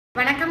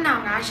வணக்கம், நான்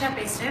உங்க ஆஷா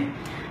பேசுறேன்.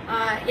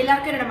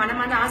 எல்லாருக்கும் என்னோட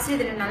மனமான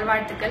ஆசிரியர்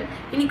நல்வாழ்த்துக்கள்.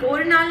 இன்னைக்கு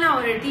ஒரு நாள் நான்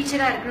ஒரு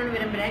டீச்சரா இருக்கணும்னு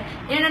விரும்புறேன்.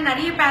 ஏன்னா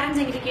நிறைய பேரண்ட்ஸ்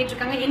எங்கிட்ட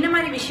கேட்டிருக்காங்க, என்ன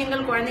மாதிரி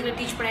விஷயங்கள் குழந்தைங்க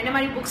டீச் பண்ண, என்ன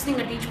மாதிரி புக்ஸ்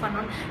நீங்க டீச்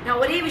பண்ணணும். நான்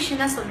ஒரே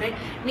விஷயம் தான் சொல்றேன்,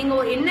 நீங்க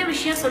என்ன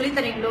விஷயம் சொல்லி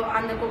தரீங்களோ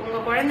அந்த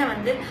உங்க குழந்தை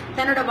வந்து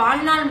தன்னோட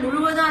வாழ்நாள்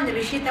முழுவதும் அந்த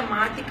விஷயத்த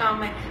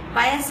மாத்திக்காம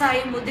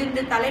வயசாகி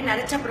முதிர்ந்து தலை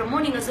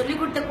நரைச்சப்புறமும் நீங்க சொல்லி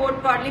கொடுத்த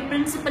கோட்பாடுலயும்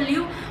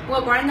பிரின்சிபல்லையும்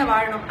உங்க குழந்தை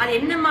வாழணும். அது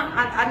என்ன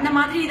அந்த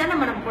மாதிரி தான்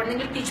நம்ம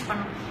குழந்தைங்களுக்கு டீச்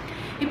பண்ணணும்.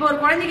 இப்போ ஒரு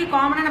குழந்தைக்கு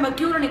காமனா நம்ம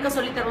கியூல நிக்க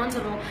சொல்லி தருவோம்னு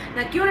சொல்லுவோம்.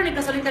 நான் கியூல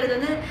நிக்க சொல்லி தரது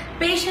வந்து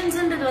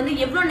பேஷன்ஸ்ன்றது வந்து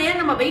எவ்வளவு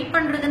நேரம் நம்ம வெயிட்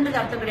பண்றதுன்றது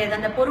அர்த்தம் கிடையாது.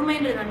 அந்த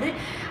பொறுமைன்றது வந்து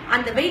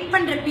அந்த வெயிட்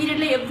பண்ற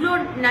பீரியட்ல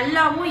எவ்வளவு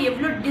நல்லாவும்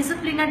எவ்வளவு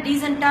டிசிப்ளினா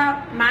டீசென்டா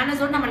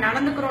மேனர்ஸோட நம்ம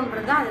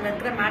நடந்துக்கிறோம்ன்றதுதான் அதுல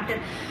இருக்கிற மேட்டர்.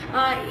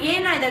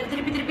 ஏன் நான் இதை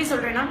திருப்பி திருப்பி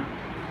சொல்றேன்னா,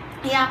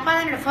 என் அப்பா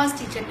தான் என்னோட ஃபர்ஸ்ட்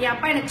டீச்சர். என்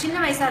அப்பா எனக்கு சின்ன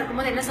வயசா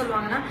இருக்கும்போது என்ன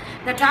சொல்லுவாங்கன்னா,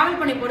 நான் டிராவல்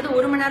பண்ணி போறது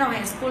 1 மணி நேரம்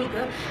என்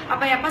ஸ்கூலுக்கு.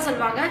 அப்ப என் அப்பா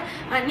சொல்லுவாங்க,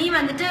 நீ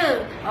வந்துட்டு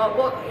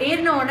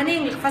ஏறின உடனே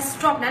எங்களுக்கு ஃபர்ஸ்ட்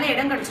ஸ்டாப்னால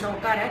இடம் கிடைச்சிடும்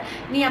உட்கார.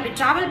 நீ அப்படி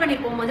டிராவல் பண்ணி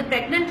போகும்போது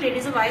பிரெக்னென்ட்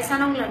லேடிஸ்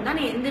வயசானவங்களா இருந்தா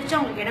நீ எந்திரிச்சு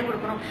அவங்களுக்கு இடம்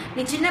கொடுக்கணும்.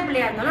 நீ சின்ன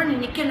பிள்ளையா இருந்தாலும் நீ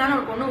நிக்கலனாலும்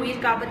உனக்கு ஒன்றும்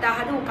உயிருக்கு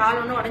ஆபத்தாகாது, உன் கால்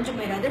ஒன்றும் உடஞ்சு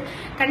போயிடாது.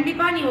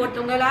 கண்டிப்பா நீ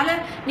ஒருத்தவங்களால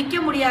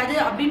நிக்க முடியாது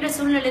அப்படின்ற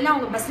சூழ்நிலையில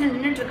அவங்க பஸ்ல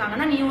நின்றுட்டு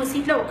இருக்காங்கன்னா நீ உங்க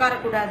சீட்ல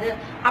உட்காரக்கூடாது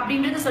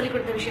அப்படின்றது சொல்லி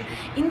கொடுத்த விஷயம்.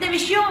 இந்த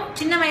விஷயம்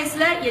சின்ன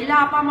வயசுல எல்லா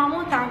அப்பா அம்மாவும்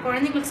தான்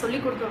குழந்தைங்களுக்கு சொல்லி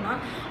கொடுத்தோம்னா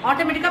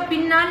ஆட்டோமேட்டிக்கா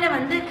பின்னால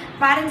வந்து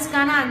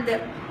பேரண்ட்ஸ்க்கான அந்த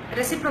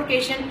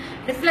ரெசிப்ரோகேஷன்,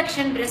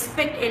 ரிஃப்ளெக்ஷன்,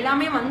 ரெஸ்பெக்ட்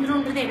எல்லாமே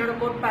வந்துருன்றது என்னோட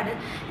கோட்பாடு.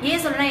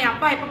 ஏன் சொல்றேன், என்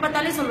அப்பா எப்ப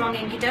பார்த்தாலே சொல்லுவாங்க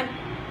என்கிட்ட,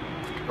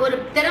 ஒரு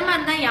திறமை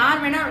இருந்தா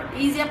யார் வேணா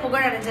ஈஸியா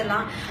புகழ்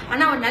அடைஞ்சிடலாம்,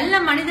 ஆனா ஒரு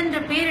நல்ல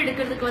மனிதன்ற பேர்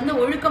எடுக்கிறதுக்கு வந்து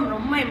ஒழுக்கம்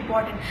ரொம்ப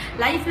இம்பார்ட்டன்ட்.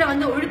 லைஃப்ல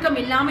வந்து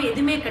ஒழுக்கம் இல்லாம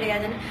எதுவுமே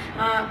கிடையாதுன்னு.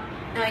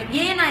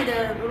 ஏன் நான் இதை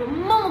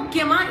ரொம்ப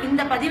முக்கியமா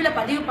இந்த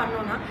பதிவு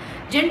பண்ணோம்னா,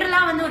 ஜென்ரலா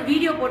வந்து ஒரு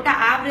வீடியோ போட்டா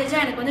ஆவரேஜா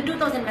எனக்கு வந்து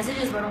 2000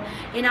 மெசேஜஸ் வரும்.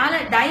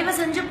 என்னால தயவு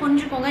செஞ்சு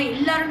புரிஞ்சுக்கோங்க,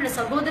 எல்லாரும்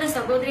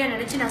சகோதரியா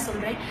நினைச்சு நான்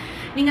சொல்றேன்.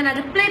 நீங்க நான்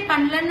ரிப்ளை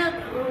பண்ணலன்னு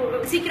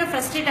சீக்கிரம்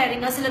ஃப்ரஸ்ட்ரேட்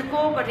ஆயிடுங்க, சிலர்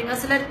கோவப்படுறீங்க,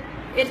 சிலர்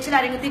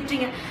எரிச்சலாறீங்க,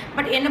 திட்டுறீங்க.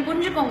 பட் என்ன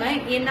புரிஞ்சுக்கோங்க,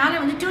 என்னால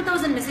வந்து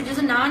 2000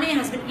 மெசேஜஸ் நானே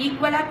ஹஸ்பண்ட்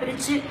ஈக்குவலா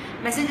பிரிச்சு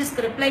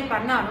மெசேஜஸ்க்கு ரிப்ளை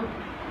பண்ணாலும்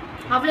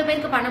அவ்வளவு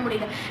பேருக்கு பண்ண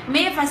முடியல.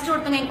 மே 1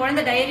 ஒருத்தவங்க என்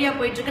குழந்தை டைரியா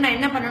போயிட்டு இருக்கு, நான்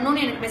என்ன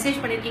பண்ணணும்னு எனக்கு மெசேஜ்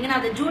பண்ணிருக்கீங்க.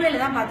 நான் அதை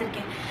ஜூலைல தான்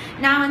பாத்திருக்கேன்.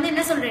 நான் வந்து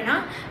என்ன சொல்றேன்னா,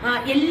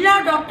 எல்லா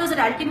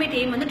டாக்டர்ஸோட அல்டிமேட்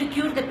எய்ம் வந்து டு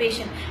கியூர் த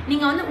பேஷண்ட்.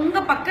 நீங்க வந்து உங்க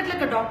பக்கத்துல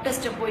இருக்க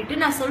டாக்டர்ஸ்ட போயிட்டு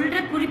நான்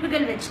சொல்ற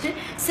குறிப்புகள் வச்சுட்டு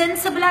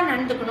சென்சிபிளா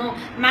நடந்துக்கணும்,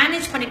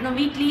 மேனேஜ் பண்ணிக்கணும்.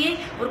 வீட்லயே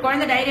ஒரு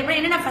குழந்தை டைரியா போய்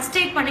என்ன ஃபர்ஸ்ட்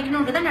எய்ட்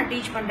பண்ணிக்கணும்ன்றத நான்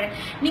டீச் பண்றேன்.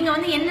 நீங்க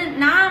வந்து என்ன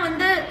நான்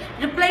வந்து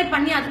ரிப்ளை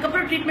பண்ணி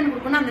அதுக்கப்புறம் ட்ரீட்மெண்ட்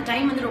கொடுக்கணும், அந்த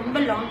டைம் வந்து ரொம்ப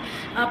லாங்.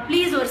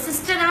 ப்ளீஸ் ஒரு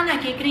சிஸ்டரா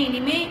நான் கேட்கிறேன்,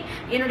 இனிமே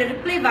என்னோட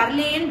ரிப்ளை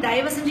வரலையேன்னு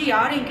தயவு செஞ்சு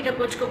யாரும் என்கிட்ட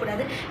கோச்சுக்க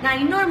கூடாது. நான்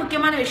இன்னொரு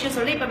முக்கியமான விஷயம்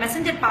சொல்றேன், இப்ப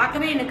மெசஞ்சர்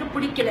பார்க்கவே எனக்கு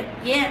பிடிக்கல.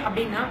 ஏன்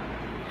அப்படின்னா,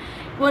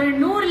 ஒரு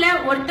 100ல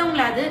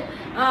ஒருத்தவங்களாவது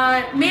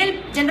மேல்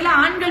ஜென்ரலா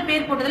ஆண்கள்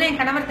பேர் போட்டதுல என்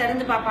கணவர்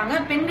திறந்து பார்ப்பாங்க,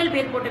 பெண்கள்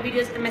பேர் போட்ட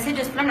வீடியோஸ்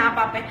மெசேஜஸ் நான்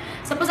பார்ப்பேன்.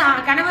 சப்போஸ்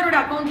கணவரோட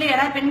அக்கௌண்ட்ல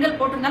யாராவது பெண்கள்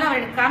போட்டிருந்தாலும்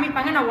அவர் எனக்கு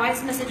காமிப்பாங்க, நான்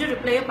வாய்ஸ் மெசேஜும்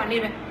ரிப்ளையோ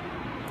பண்ணிடுவேன்.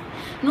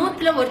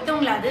 100ல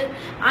ஒருத்தவங்களாவது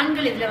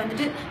ஆண்கள் இதுல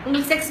வந்துட்டு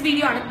உங்களுக்கு செக்ஸ்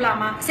வீடியோ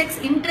அனுப்பலாமா, செக்ஸ்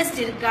இன்ட்ரெஸ்ட்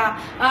இருக்கா,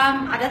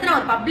 அதாவது நான்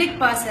ஒரு பப்ளிக்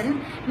பர்சன்,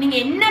 நீங்க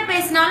என்ன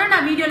பேசினாலும்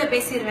நான் வீடியோல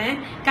பேசிடுவேன்,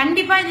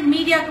 கண்டிப்பா இது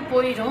மீடியாவுக்கு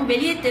போயிடும்,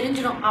 வெளியே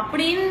தெரிஞ்சிடும்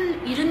அப்படின்னு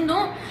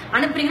இருந்தும்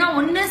அனுப்புறீங்கன்னா,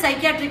 ஒண்ணு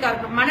சைக்கியாட்ரிக்கா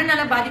இருக்கணும்,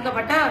 மனநல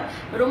பாதிக்கப்பட்ட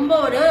ரொம்ப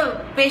ஒரு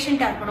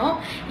பேஷண்டா இருக்கணும்,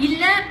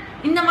 இல்ல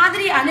இந்த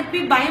மாதிரி அனுப்பி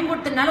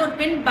பயன்படுத்துறதுனால ஒரு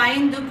பெண்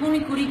பயந்து கூனி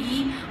குறுகி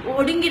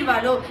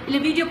ஒடுங்கிடுவாளோ இல்ல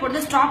வீடியோ போட்டு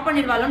ஸ்டாப்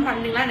பண்ணிடுவாளோன்னு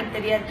பண்ணீங்களா எனக்கு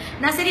தெரியாது.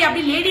 நான் சரி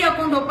அப்படி லேடி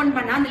அக்கௌண்ட் ஓபன்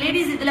பண்ணா அந்த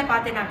லேடிஸ் இதுல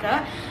பாத்தேனாக்க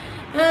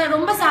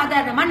ரொம்ப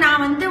சாதாரணமா,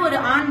 நான் வந்து ஒரு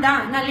ஆண்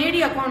தான், நான்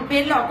லேடி அக்கௌண்ட்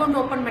பேர்ல அக்கௌண்ட்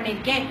ஓபன்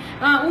பண்ணிருக்கேன்,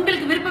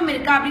 உங்களுக்கு விருப்பம்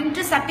இருக்கா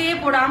அப்படின்ட்டு சட்டையே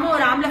போடாம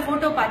ஒரு ஆம்பளை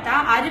போட்டோ பார்த்தா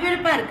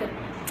அருவெறுப்பா இருக்கு.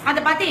 அதை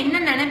பார்த்து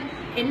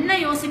என்ன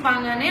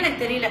யோசிப்பாங்கன்னு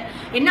எனக்கு தெரியல,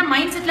 என்ன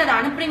மைண்ட் செட்ல அதை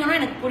அனுப்புறீங்கன்னு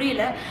எனக்கு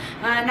புரியல.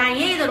 நான்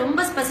ஏன் இதை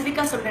ரொம்ப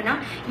ஸ்பெசிபிக்கா சொல்றேன்னா,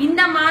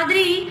 இந்த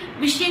மாதிரி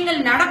விஷயங்கள்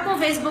நடக்கும்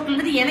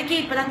ஃபேஸ்புக்ல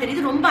எனக்கே இப்பதான்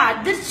தெரியுது. ரொம்ப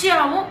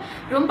அதிர்ச்சியாவும்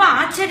ரொம்ப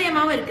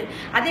ஆச்சரியமாவும் இருக்கு.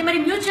 அதே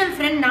மாதிரி மியூச்சுவல்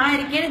ஃப்ரெண்ட் நான்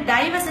இருக்கேன்னு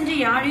தயவு செஞ்சு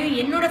யாரையும்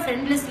என்னோட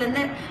ஃப்ரெண்ட் லிஸ்ட்ல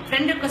இருந்து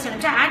ஃப்ரெண்ட் ரிக்வெஸ்ட்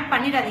அனுப்பிச்சா ஆட்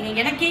பண்ணிடாதீங்க,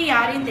 எனக்கே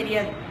யாரையும்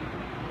தெரியாது.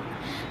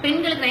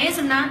 பெண்களுக்கு நான் ஏன்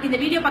சொன்னா, இந்த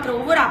வீடியோ பாக்குற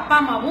ஒவ்வொரு அப்பா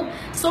அம்மாவும்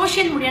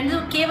சோசியல் மீடியா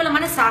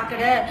கேவலமான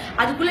சாக்கடை,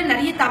 அதுக்குள்ள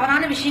நிறைய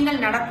தவறான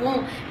விஷயங்கள் நடக்கும்,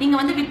 நீங்க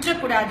வந்து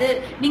விட்டுறக்கூடாது,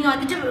 நீங்க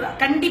வந்துட்டு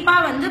கண்டிப்பா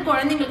வந்து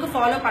குழந்தைங்களுக்கு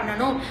ஃபாலோ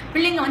பண்ணணும்,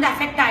 பிள்ளைங்க வந்து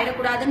அஃபெக்ட்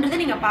ஆயிடக்கூடாதுன்றதை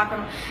நீங்க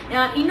பாக்கணும்.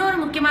 இன்னொரு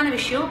முக்கியமான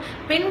விஷயம்,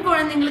 பெண்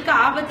குழந்தைங்களுக்கு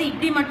ஆபத்து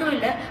இப்படி மட்டும்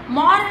இல்ல,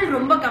 மாரல்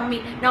ரொம்ப கம்மி.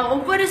 நான்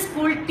ஒவ்வொரு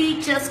ஸ்கூல்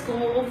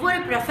டீச்சர்ஸ்க்கும் ஒவ்வொரு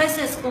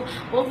ப்ரொஃபசர்ஸ்க்கும்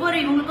ஒவ்வொரு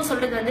இவங்களுக்கும்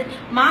சொல்றது வந்து,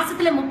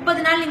 மாசத்துல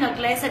 30 நாள் நீங்க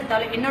கிளாஸ்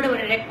எடுத்தாலும் என்னோட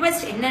ஒரு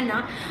ரெக்வெஸ்ட் என்னன்னா,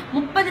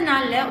 30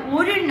 நாள்ல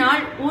ஒரு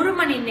நாள் 1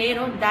 மணி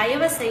நேரம்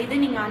தயவு செய்து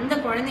நீங்க அந்த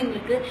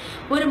குழந்தைங்களுக்கு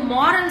ஒரு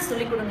மாரல்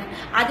சொல்லி கொடுங்க.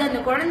 அது அந்த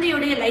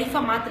குழந்தையோடைய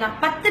லைஃபை மாத்தலாம்.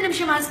 10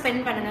 நிமிஷமா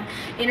ஸ்பெண்ட் பண்ணுங்க.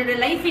 என்னோட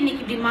லைஃப்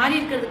இன்னைக்கு இப்படி மாறி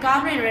இருக்கிறது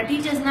காரணம் என்னோட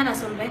டீச்சர்ஸ் தான்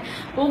நான் சொல்வேன்.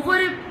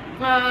 ஒவ்வொரு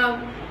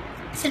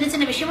சின்ன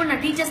சின்ன விஷயமும்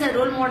நான் டீச்சர்ஸ்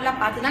ரோல் மாடலா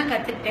பார்த்து தான்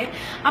கத்துக்கிட்டேன்.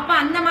 அப்ப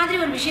அந்த மாதிரி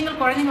ஒரு விஷயங்கள்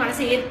குழந்தைங்க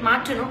மனசை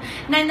மாற்றணும்.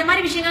 நான் இந்த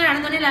மாதிரி விஷயங்கள்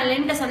நடந்தோடனே நான்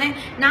லென்ட்ட சொன்னேன்,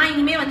 நான்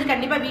இனிமே வந்து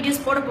கண்டிப்பா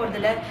வீடியோஸ் போட போறது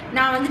இல்ல.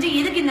 நான் வந்துட்டு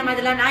எதுக்கு இந்த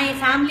மாதிரிலாம், நான்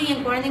என் ஃபேமிலி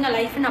என் குழந்தைங்க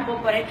லைஃப் நான்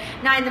போறேன்,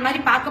 நான் இந்த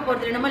மாதிரி பார்க்க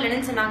போறது இல்லை. நம்ம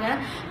லெனின் சொன்னாங்க.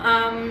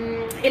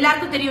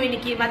 எல்லாருக்கும் தெரியும்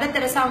இன்னைக்கு மதர்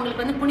தெரசா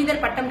அவங்களுக்கு வந்து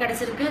புனிதர் பட்டம்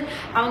கிடைச்சிருக்கு.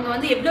 அவங்க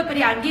வந்து எவ்வளவு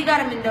பெரிய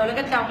அங்கீகாரம் இந்த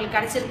உலகத்துல அவங்களுக்கு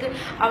கிடைச்சிருக்கு.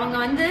 அவங்க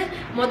வந்து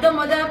மொத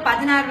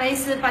 16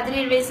 வயசு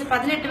 17 வயசு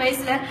 18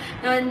 வயசுல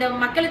இந்த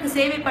மக்களுக்கு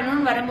சேவை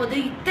பண்ணணும்னு வரும்போது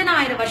இத்தனை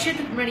 1000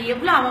 வருஷத்துக்கு முன்னாடி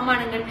எவ்வளவு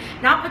அவமானங்கள்,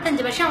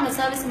 45 வருஷம் அவங்க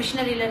சர்வீஸ்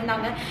மிஷனரியில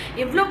இருந்தாங்க,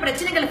 எவ்வளவு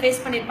பிரச்சனைகளை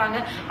ஃபேஸ் பண்ணிருப்பாங்க.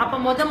 அப்ப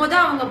மொத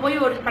அவங்க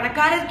போய் ஒரு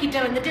பணக்காரர் கிட்ட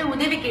வந்துட்டு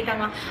உதவி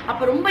கேட்டாங்க.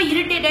 அப்ப ரொம்ப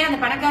இரிட்டேட் ஆகி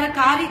அந்த பணக்காரர்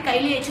காரி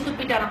கையில வச்சு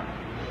துப்பிட்டாராம்.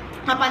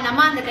 அப்ப அந்த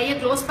அம்மா அந்த கையை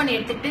க்ளோஸ் பண்ணி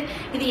எடுத்துட்டு,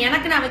 இது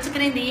எனக்கு நான்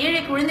வச்சுக்கிறேன், இந்த ஏழை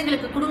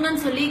குழந்தைகளுக்கு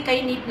கொடுங்கன்னு சொல்லி கை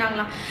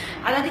நீட்டினாங்களாம்.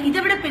 அதாவது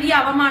இதை விட பெரிய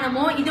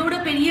அவமானமோ இதை விட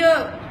பெரிய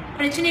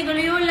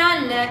பிரச்சனைகளையோ எல்லாம்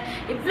இல்ல,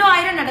 இவ்வளோ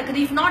ஆயிரம்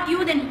நடக்குது. If not you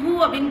then who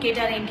அப்படின்னு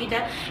கேட்டாரு என்கிட்ட.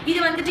 இது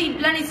வந்துட்டு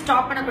இப்பெல்லாம் நீ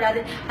ஸ்டாப்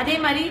பண்ணக்கூடாது. அதே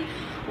மாதிரி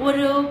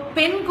ஒரு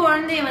பெண்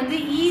குழந்தைய வந்து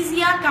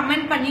ஈஸியா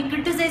கமெண்ட் பண்ணி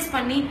கிரிட்டிசைஸ்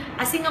பண்ணி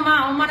அசிங்கமா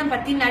அவமானம்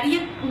பத்தி நிறைய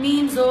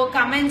மீம்ஸோ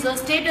கமெண்ட்ஸோ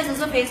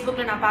ஸ்டேட்டஸோ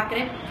ஃபேஸ்புக்ல நான்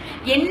பாக்குறேன்.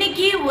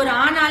 என்னைக்கு ஒரு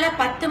ஆணால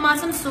 10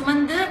 மாசம்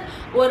சுமந்து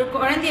ஒரு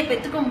குழந்தைய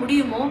பெத்துக்க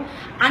முடியுமோ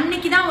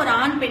அன்னைக்குதான் ஒரு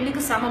ஆண்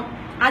பெண்ணுக்கு சமம்.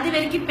 அது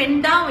வரைக்கும் பெண்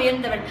தான்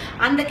உயர்ந்தவள்.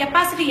 அந்த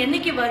கெப்பாசிட்டி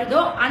என்னைக்கு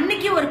வருதோ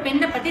அன்னைக்கு ஒரு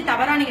பெண்ணை பத்தி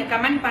தவறா நீங்க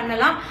கமெண்ட்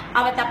பண்ணலாம்.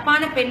 அவ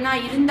தப்பான பெண்ணா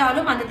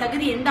இருந்தாலும் அந்த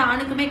தகுதி எந்த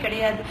ஆணுக்குமே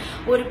கிடையாது.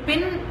 ஒரு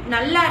பெண்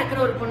நல்லா இருக்கிற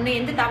ஒரு பொண்ணு,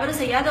 எந்த தவறு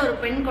செய்யாத ஒரு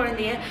பெண்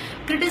குழந்தைய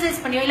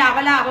கிரிட்டிசைஸ் பண்ணியோ இல்ல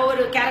அவ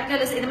ஒரு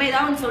கேரக்டர்லெஸ் இந்த மாதிரி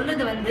ஏதாவது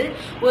சொல்றது வந்து,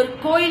 ஒரு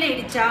கோயிலை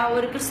இடிச்சா,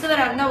 ஒரு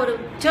கிறிஸ்தவரா இருந்தா ஒரு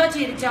சர்ச்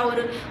இடிச்சா,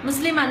 ஒரு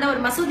முஸ்லீமா இருந்தா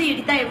ஒரு மசூதி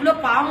இடித்தா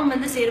எவ்வளவு பாவம்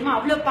வந்து சேருமோ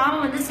அவ்வளவு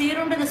பாவம் வந்து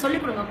சேரும்ன்றதை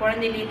சொல்லிக் கொடுங்க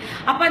குழந்தையிலேயே.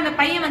 அப்ப அந்த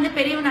பையன் வந்து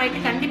பெரியவன்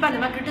ஆயிட்டு கண்டிப்பா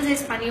அந்த மாதிரி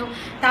கிரிட்டிசைஸ் பண்ணியும்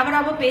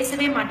தவறாவோ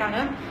பேசவே மாட்டாங்க.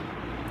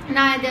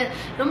 நான் இது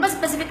ரொம்ப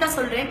ஸ்பெசிபிக்கா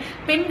சொல்றேன்.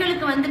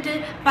 பெண்களுக்கு வந்துட்டு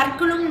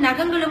பற்களும்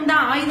நகங்களும்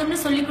தான் ஆயுதம்னு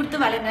சொல்லி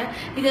கொடுத்து வளங்க.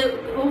 இது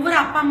ஒவ்வொரு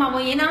அப்பா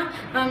அம்மாவும். ஏன்னா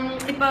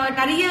இப்ப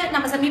நிறைய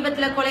நம்ம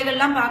சமீபத்துல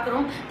கொலைகள்லாம்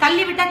பாக்குறோம்.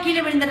 தள்ளி விட்டா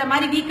கீழே விழுந்துற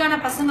மாதிரி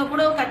வீக்கான பசங்க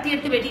கூட கத்தி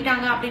எடுத்து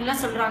வெட்டிட்டாங்க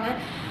அப்படின்லாம் சொல்றாங்க.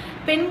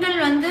 பெண்கள்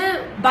வந்து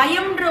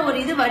பயம்ன்ற ஒரு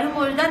இது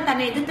வரும்போது தான்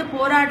தன்னை எதிர்த்து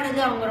போராடுறது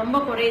அவங்க ரொம்ப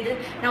குறையுது.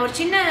 நான் ஒரு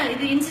சின்ன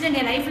இது இன்சிடென்ட்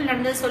என் லைஃப்ல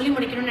நடந்தது சொல்லி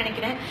முடிக்கணும்னு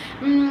நினைக்கிறேன்.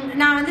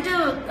 நான் வந்துட்டு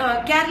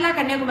கேரளா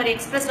கன்னியாகுமரி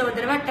எக்ஸ்பிரஸ்ல ஒரு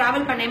தடவை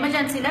டிராவல் பண்ண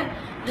எமர்ஜென்சில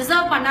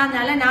ரிசர்வ்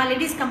பண்ணாதனால நான்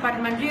லேடிஸ்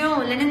கம்பார்ட்மெண்ட்லயும்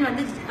லெனின்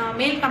வந்து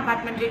மேல்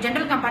கம்பார்ட்மெண்ட்லயும்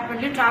ஜென்ரல்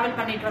கம்பார்ட்மெண்ட்லயும் டிராவல்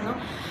பண்ணிட்டு வந்தோம்.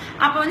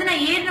 அப்ப வந்து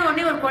நான் ஏறின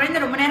உடனே ஒரு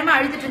குழந்தை ரொம்ப நேரமா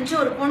அழுதுட்டு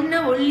இருந்துச்சு. ஒரு பொண்ணு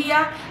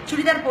ஒல்லியா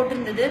சுடிதார்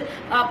போட்டிருந்தது.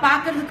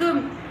 பாக்குறதுக்கு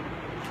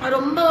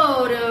ரொம்ப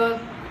ஒரு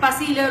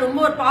பசியில ரொம்ப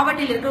ஒரு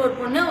பாவர்ட்டியில இருக்கிற ஒரு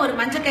பொண்ணு ஒரு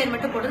மஞ்சள் கயிறு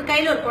மட்டும் போடுறது,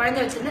 கையில ஒரு குழந்தை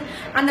வச்சிருந்து,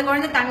 அந்த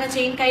குழந்தை தங்க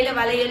செயின், கையில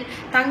வளையல்,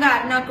 தங்க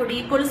அருணாக்குடி,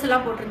 கொலுசு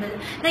எல்லாம் போட்டிருந்தது.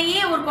 நான்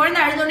ஏன் ஒரு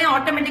குழந்தை அழுதோடனே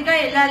ஆட்டோமேட்டிக்கா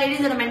எல்லா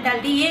லேடிஸோட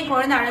மென்டாலிட்டி ஏன்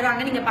குழந்தை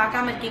அழுறாங்க நீங்க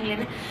பாக்காம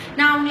இருக்கீங்களேன்னு.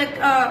 நான் உங்களுக்கு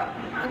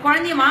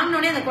குழந்தைய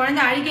வாங்கினோடனே அந்த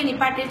குழந்தை அழுகை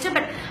நிப்பாட்டிடுச்சு.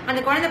 பட் அந்த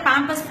குழந்தை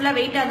பேம்பர்ஸ் ஃபுல்லா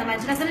வெயிட்டா அந்த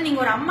மாதிரி. நான் சொன்னேன்,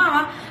 நீங்க ஒரு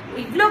அம்மாவா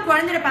இவ்வளவு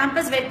குழந்தைய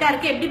பேம்பர்ஸ் வெட்டா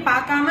இருக்கு, எப்படி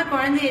பார்க்காம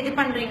குழந்தைய இது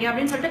பண்றீங்க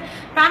அப்படின்னு சொல்லிட்டு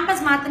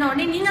பேம்பர்ஸ் மாத்தின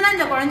உடனே நீங்க தான்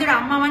இந்த குழந்தையோட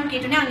அம்மாவான்னு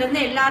கேட்டோன்னே அங்க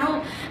இருந்து எல்லாரும்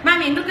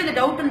மேம் எங்களுக்கு இந்த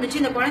டவுட்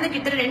இருந்துச்சு, இந்த குழந்தை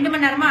கிட்ட 2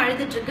 மணி நேரமா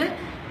அழுதுட்டு இருக்கு,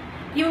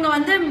 இவங்க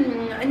வந்து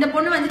இந்த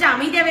பொண்ணு வந்துட்டு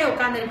அமைதியாவே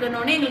உட்கார்ந்து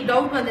இருக்குன்னு எங்களுக்கு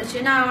டவுட்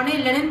வந்துருச்சு. நான் உடனே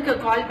லெனினுக்கு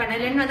கால்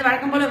பண்ணேன். லெனின் வந்து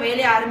வழக்கம் போல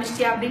வேலையை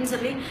ஆரம்பிச்சிட்டியா அப்படின்னு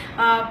சொல்லி,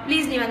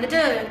 ப்ளீஸ் நீ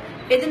வந்துட்டு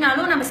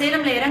எதுனாலும் நம்ம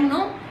சேலம்ல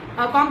இறங்கணும்,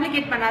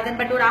 காம்ப்ளிகேட் பண்ணாதன்.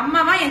 பட் ஒரு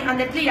அம்மாவா அந்த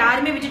இடத்துல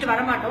யாருமே விட்டுட்டு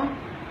வரமாட்டோம்.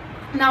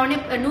 நான் உடனே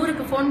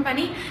 100க்கு ஃபோன்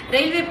பண்ணி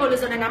ரயில்வே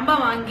போலீஸோட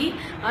நம்பர் வாங்கி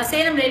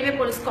சேலம் ரயில்வே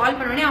போலீஸ் கால்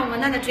பண்ணோடனே அவங்க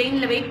வந்து அந்த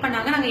ட்ரெயின்ல வெயிட்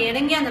பண்ணாங்க. நாங்க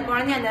இறங்கி அந்த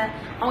குழந்தைய அந்த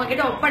அவங்க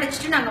கிட்ட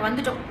ஒப்படைச்சிட்டு நாங்க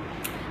வந்துட்டோம்.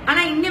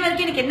 ஆனா இன்ன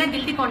வரைக்கும் எனக்கு என்ன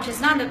கில்ட்டி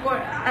கான்ஷியஸ்னா, அந்த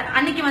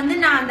அன்னைக்கு வந்து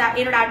நான் அந்த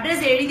என்னோட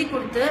அட்ரஸ் எழுதி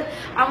கொடுத்து,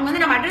 அவங்க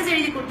வந்து நம்ம அட்ரஸ்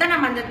எழுதி கொடுத்தா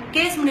நம்ம அந்த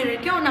கேஸ் முடிய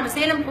வரைக்கும் நம்ம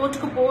சேலம்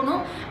கோர்ட்டுக்கு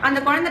போகணும்,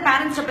 அந்த குழந்தை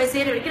பேரண்ட்ஸ்ல போய்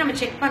சேர வரைக்கும் நம்ம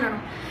செக்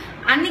பண்ணணும்.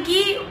 அன்னைக்கு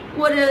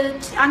ஒரு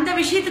அந்த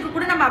விஷயத்துக்கு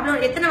கூட நம்ம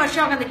அவ்வளவு எத்தனை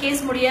வருஷம் ஆகும் அந்த கேஸ்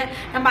முடிய,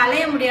 நம்ம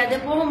அலைய முடியாது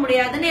போக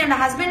முடியாதுன்னு என்னோட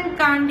ஹஸ்பண்ட்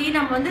காண்டி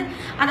நம்ம வந்து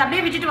அதை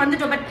அப்படியே விட்டுட்டு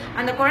வந்துட்டோம். பட்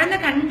அந்த குழந்தை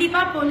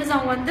கண்டிப்பா போலீஸ்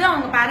அவங்க வந்து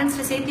அவங்க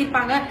பேரண்ட்ஸ்ல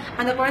சேர்த்திருப்பாங்க,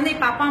 அந்த குழந்தை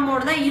இப்ப அப்பா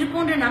அம்மாவோட தான்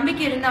இருக்கும்ன்ற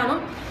நம்பிக்கை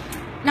இருந்தாலும்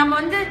நம்ம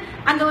வந்து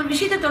அந்த ஒரு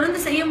விஷயத்த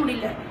தொடர்ந்து செய்ய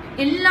முடியல.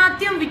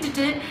 எல்லாத்தையும்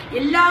விட்டுட்டு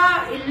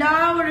எல்லா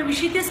ஒரு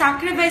விஷயத்தையும்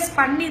சாக்ரிஃபைஸ்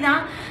பண்ணி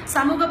தான்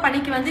சமூக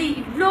பணிக்கு வந்து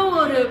இவ்வளோ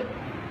ஒரு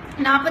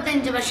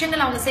 45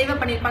 வருஷங்கள் அவங்க சேவை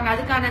பண்ணிருப்பாங்க.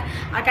 அதுக்கான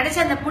கிடைச்ச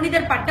அந்த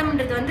புனிதர்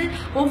பட்டம்ன்றது வந்து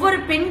ஒவ்வொரு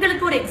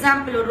பெண்களுக்கும் ஒரு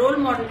எக்ஸாம்பிள், ஒரு ரோல்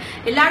மாடல்.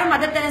 எல்லாரும்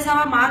மதர்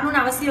தெரசாவா மாறணும்னு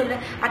அவசியம் இல்லை.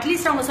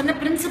 அட்லீஸ்ட் அவங்க சொன்ன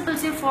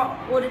பிரின்சிபல்ஸையும்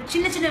ஒரு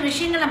சின்ன சின்ன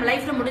விஷயங்கள் நம்ம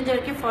லைஃப்ல முடிஞ்ச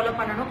வரைக்கும் ஃபாலோ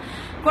பண்ணணும்.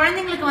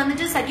 குழந்தைங்களுக்கு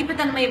வந்துட்டு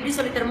சகிப்புத்தன்மை எப்படி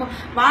சொல்லி தருமோ,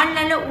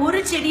 வாழ்நாள்ல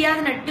ஒரு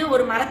செடியாவது நட்டு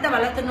ஒரு மரத்தை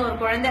வளர்த்தணும் ஒரு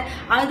குழந்தை,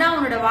 அதுதான்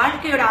உன்னோட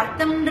வாழ்க்கையோட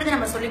அர்த்தம்ன்றது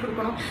நம்ம சொல்லிக்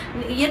கொடுக்கணும்.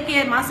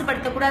 இயற்கையை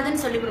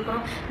மாசுபடுத்தக்கூடாதுன்னு சொல்லிக்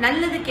கொடுக்கணும்.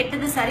 நல்லது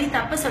கெட்டது சரி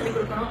தப்பு சொல்லிக்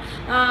கொடுக்கணும்.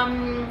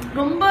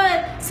 ரொம்ப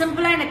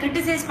சிம்பிளா எனக்கு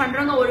கிரிட்டிசைஸ்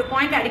பண்றவங்க ஒரு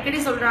பாயிண்ட் அடிக்கடி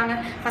சொல்றாங்க,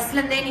 ஃபர்ஸ்ட்ல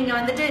இருந்தே நீங்க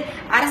வந்துட்டு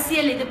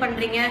அரசியல் இது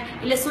பண்றீங்க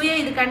இல்ல சுய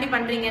இதுக்காண்டி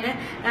பண்றீங்கன்னு.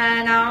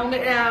 நான் அவங்க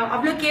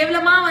அவ்வளவு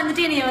கேவலமா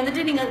வந்துட்டு என்னைய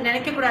வந்துட்டு நீங்க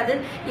நினைக்க கூடாது.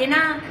 ஏன்னா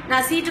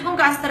நான் சீட்டுக்கும்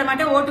காசு தர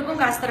மாட்டேன்,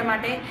 ஓட்டுக்கும் காசு தர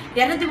மாட்டேன்.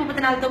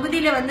 234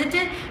 தொகுதியில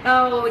வந்துட்டு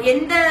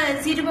எந்த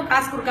சீட்டுக்கும்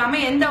காசு கொடுக்காம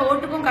எந்த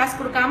ஓட்டுக்கும் காசு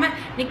கொடுக்காம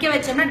நிக்க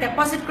வச்சோம்னா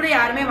டெபாசிட் கூட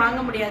யாருமே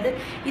வாங்க முடியாது.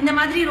 இந்த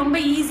மாதிரி ரொம்ப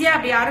ஈஸியா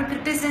அப்படி யாரும்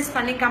கிரிட்டிசைஸ்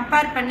பண்ணி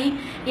கம்பேர் பண்ணி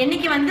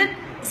என்னைக்கு வந்து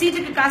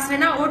சீட்டுக்கு காசு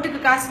வேணா ஓட்டுக்கு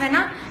காசு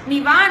வேணா நீ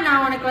வா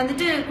நான் உனக்கு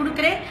வந்துட்டு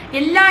கொடுக்குறேன்,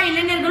 எல்லா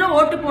இளைஞர்களும்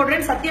ஓட்டு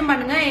போடுறேன்னு சத்தியம்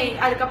பண்ணுங்க,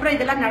 அதுக்கப்புறம்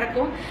இதெல்லாம்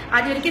நடக்கும்.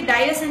 அது வரைக்கும்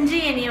தயவு செஞ்சு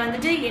என்னை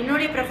வந்துட்டு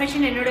என்னுடைய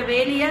ப்ரொஃபஷன் என்னோட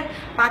வேலையை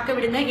பார்க்க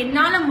விடுங்க.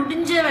 என்னால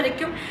முடிஞ்ச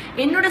வரைக்கும்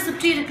என்னோட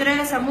சுற்றி இருக்கிற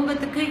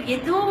சமூகத்துக்கு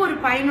ஏதோ ஒரு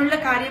பயனுள்ள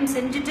காரியம்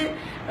செஞ்சுட்டு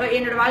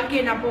என்னோட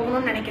வாழ்க்கையை நான்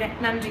போகணும்னு நினைக்கிறேன்.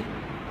 நன்றி.